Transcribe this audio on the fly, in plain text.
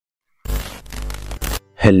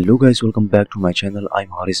Hello guys, welcome back to my channel.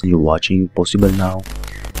 I'm Haris and you're watching Possible Now.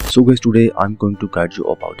 So guys, today I'm going to guide you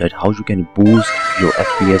about that how you can boost your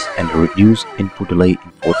FPS and reduce input delay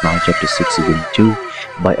in Fortnite Chapter 6 Season 2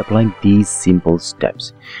 by applying these simple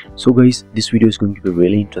steps. So guys, this video is going to be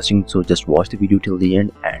really interesting, so just watch the video till the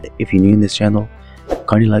end. And if you're new in this channel,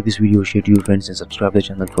 kindly like this video, share to your friends and subscribe to the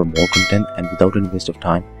channel for more content. And without any waste of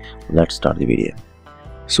time, let's start the video.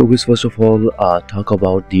 So guys, first of all, talk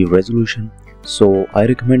about the resolution. So I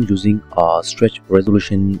recommend using a stretch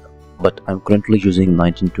resolution, but I'm currently using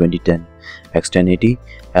 1920x10 x 1080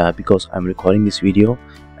 because I'm recording this video.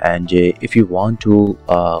 And if you want to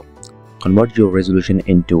convert your resolution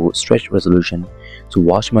into stretch resolution, so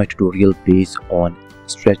watch my tutorial based on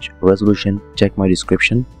stretch resolution. Check my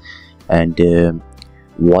description and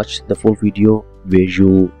watch the full video where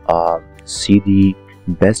you see the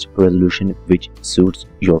best resolution which suits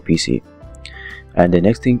your PC. And the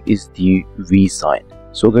next thing is the V sign.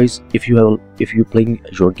 So guys, if you're playing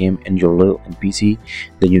your game in your low end PC,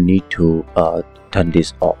 then you need to turn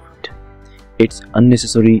this off. It's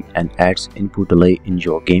unnecessary and adds input delay in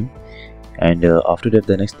your game. And after that,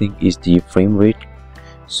 the next thing is the frame rate.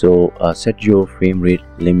 So set your frame rate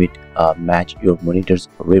limit match your monitor's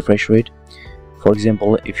refresh rate. For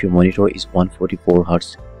example, if your monitor is 144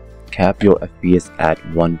 Hz, cap your FPS at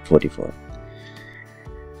 144.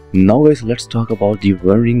 Now guys, let's talk about the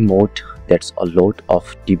rendering mode. That's a lot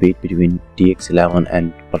of debate between DX11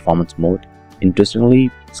 and performance mode.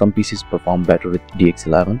 Interestingly, some PCs perform better with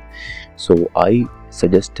DX11, so I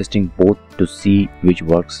suggest testing both to see which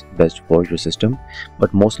works best for your system,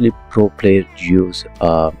 but mostly pro players use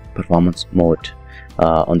performance mode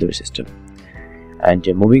on their system. And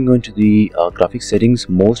moving on to the graphics settings,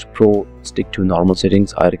 most pro stick to normal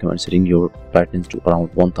settings. I recommend setting your brightness to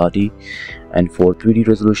around 130, and for 3D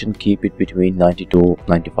resolution, keep it between 90 to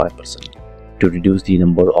 95% to reduce the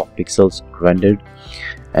number of pixels rendered,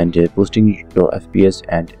 and boosting your FPS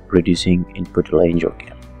and reducing input delay in your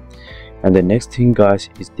game. And the next thing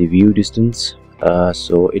guys is the view distance.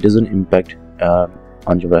 So it doesn't impact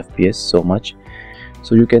on your FPS so much.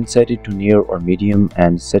 So you can set it to near or medium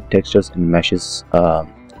and set textures and meshes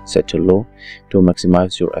set to low to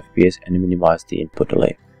maximize your FPS and minimize the input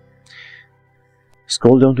delay.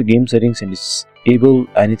 Scroll down to game settings and disable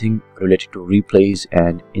anything related to replays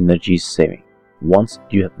and energy saving. Once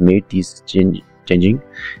you have made these changing,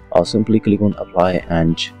 simply click on apply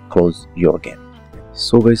and close your game.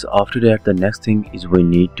 So guys, after that, the next thing is we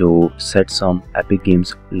need to set some Epic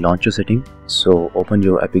Games launcher setting. So open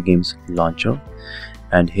your Epic Games launcher,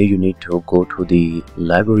 and here you need to go to the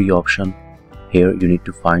library option. Here you need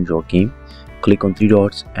to find your game, click on three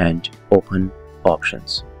dots and open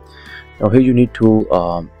options. Now here you need to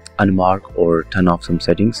unmark or turn off some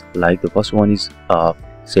settings. Like the first one is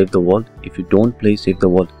save the world. If you don't play save the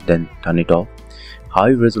world, then turn it off.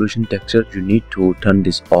 High resolution texture, you need to turn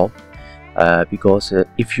this off because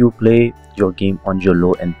if you play your game on your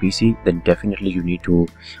low end PC, then definitely you need to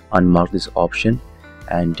unmark this option.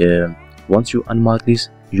 And once you unmark this,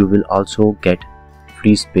 you will also get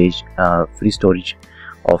free storage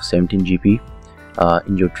of 17 GB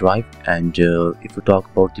in your drive. And if you talk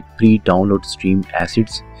about the pre-download stream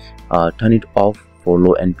assets, turn it off for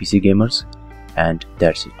low end PC gamers, and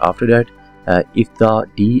that's it. After that, if the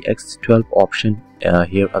DX12 option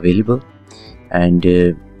here available and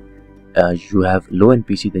you have low end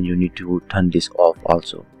PC, then you need to turn this off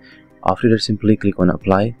also. After that, simply click on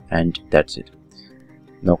apply and that's it.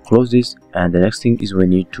 Now close this, and the next thing is we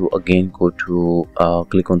need to again go to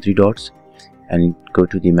click on three dots and go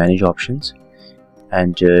to the manage options.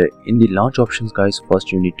 And in the launch options guys,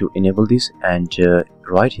 first you need to enable this, and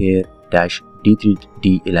right here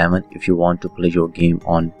 -D3D11 if you want to play your game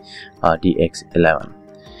on DX11.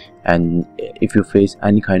 And if you face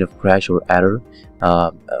any kind of crash or error,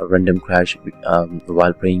 random crash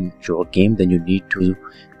while playing your game, then you need to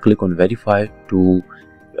click on verify to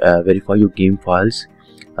verify your game files.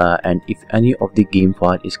 And if any of the game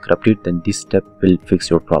file is corrupted, then this step will fix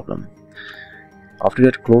your problem. After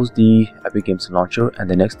that, close the Epic Games launcher, and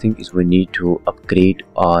the next thing is we need to upgrade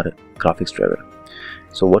our graphics driver.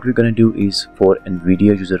 So what we're gonna do is, for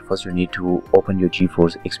NVIDIA user, first you need to open your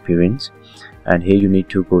GeForce Experience, and here you need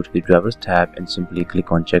to go to the drivers tab and simply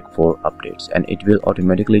click on check for updates, and it will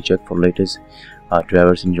automatically check for latest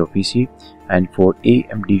drivers in your PC. And for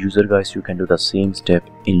AMD user guys, you can do the same step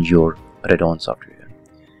in your Radeon software.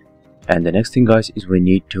 And the next thing guys is we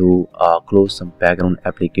need to close some background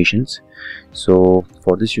applications. So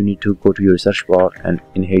for this you need to go to your search bar, and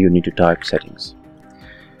in here you need to type settings,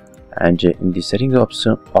 and in the settings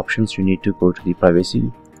options you need to go to the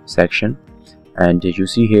privacy section, And you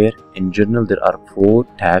see here in general there are 4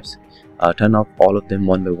 tabs. Turn off all of them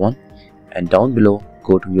one by one, and down below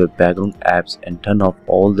go to your background apps and turn off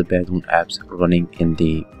all the background apps running in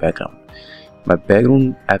the background. My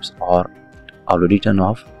background apps are already turned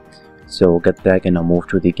off, so get back and I'll move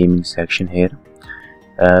to the gaming section here.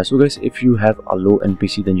 So guys, if you have a low end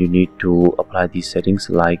PC, then you need to apply these settings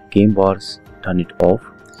like game bars, turn it off,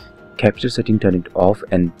 capture setting, turn it off,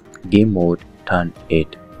 and game mode, turn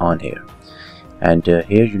it on here. And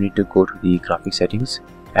here you need to go to the graphic settings,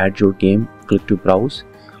 add your game, click to browse,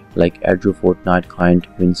 like add your Fortnite client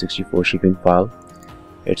Win64 shipping file.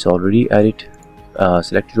 It's already added.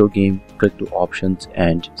 Select your game, click to options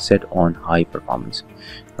and set on high performance.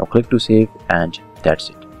 Now click to save, and that's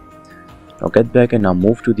it. Now get back and now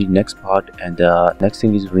move to the next part, and the next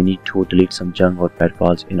thing is we need to delete some junk or bad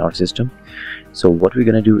files in our system. So what we're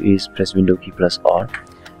gonna do is press Window key plus R,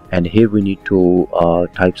 and here we need to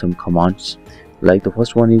type some commands. Like the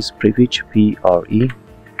first one is prefetch, PREFETCH.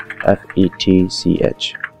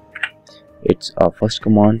 It's our first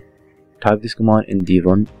command. Type this command in the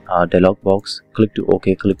run dialog box, click to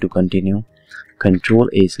OK, click to continue. Control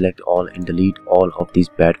A, select all and delete all of these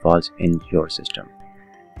bad files in your system.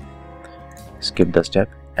 Skip the step,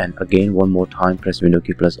 and again one more time press Window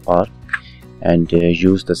key plus R, and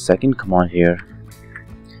use the second command here,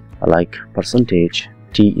 like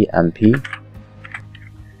 %temp,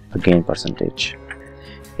 again %.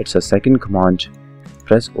 It's a second command.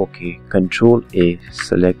 Press OK, Control A,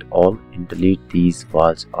 select all and delete these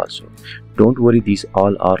files also. Don't worry, these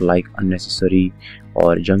all are like unnecessary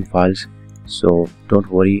or junk files, so don't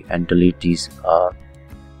worry and delete these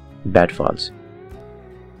bad files.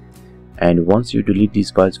 And once you delete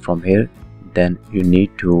these files from here, then you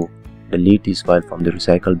need to delete these files from the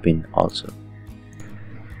recycle bin also.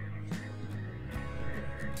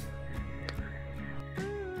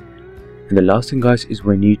 And the last thing guys is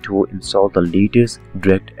we need to install the latest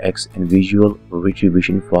DirectX and visual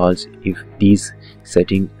retribution files if these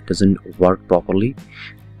setting doesn't work properly.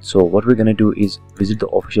 So what we're gonna do is visit the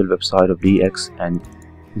official website of DX and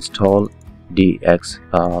install DX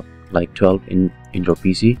like 12 in your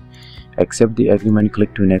PC. Accept the agreement,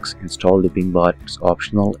 click to next, install the ping bar, it's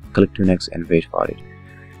optional, click to next and wait for it.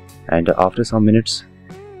 And after some minutes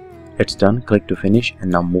it's done, click to finish,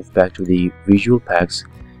 and now move back to the visual packs.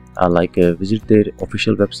 Visit their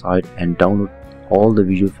official website and download all the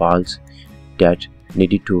visual files that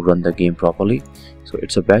needed to run the game properly. So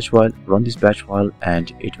it's a batch file. Run this batch file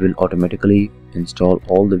and it will automatically install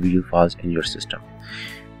all the visual files in your system.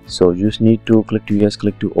 So you just need to click to yes,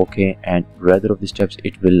 click to OK, and rather of the steps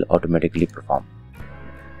it will automatically perform.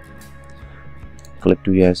 Click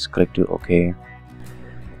to yes, click to OK.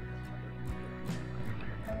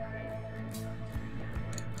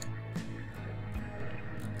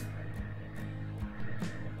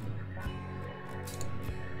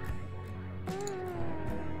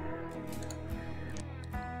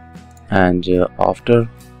 And after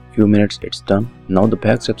few minutes it's done. Now the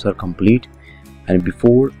back steps are complete, and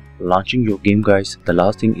before launching your game guys, the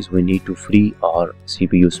last thing is we need to free our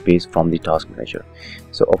CPU space from the task manager.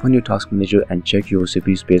 So open your task manager and check your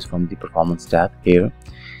CPU space from the performance tab here.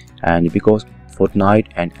 And because Fortnite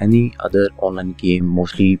and any other online game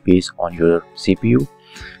mostly based on your CPU,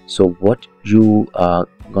 so what you are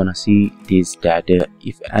gonna see is that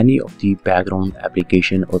if any of the background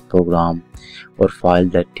application or program or file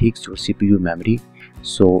that takes your CPU memory,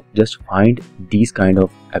 so just find these kind of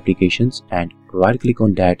applications and right click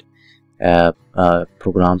on that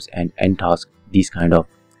programs and end task these kind of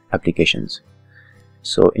applications.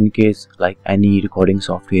 So in case like any recording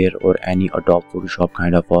software or any Adobe Photoshop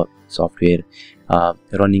kind of a software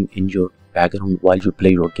running in your background while you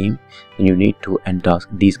play your game, then you need to end task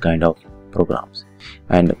these kind of programs.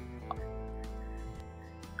 And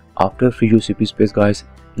after free your CPU space guys,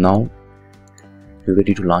 now you're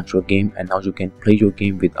ready to launch your game, and now you can play your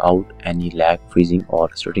game without any lag, freezing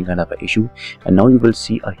or starting kind of an issue. And now you will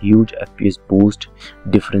see a huge FPS boost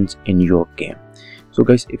difference in your game. So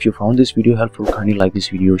guys, if you found this video helpful, kindly like this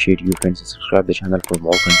video, share to your friends and subscribe the channel for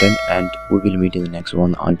more content, and we will meet in the next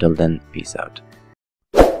one. Until then, peace out.